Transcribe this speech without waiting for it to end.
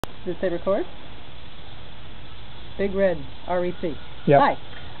Does it say record? Big red, REC. Yep. Hi.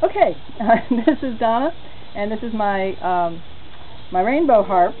 Okay, this is Donna, and this is my my rainbow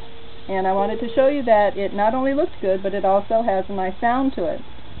harp, and I wanted to show you that it not only looks good, but it also has a nice sound to it.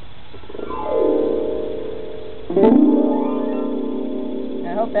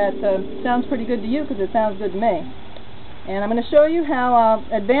 I hope that sounds pretty good to you, because it sounds good to me. And I'm going to show you how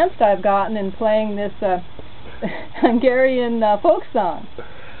advanced I've gotten in playing this Hungarian folk song.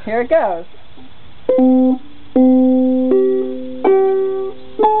 Here it goes.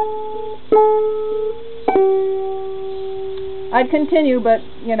 I'd continue, but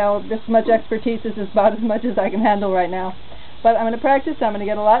you know, this much expertise is about as much as I can handle right now. But I'm going to practice. I'm going to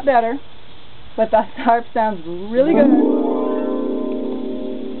get a lot better. But the harp sounds really good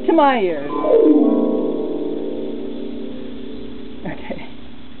to my ears. Okay.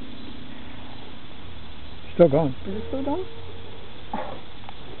 Still going. Is it still going?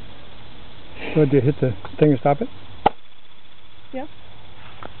 So do you hit the thing to stop it? Yep.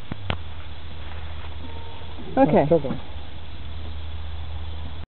 Okay. Oh, still going.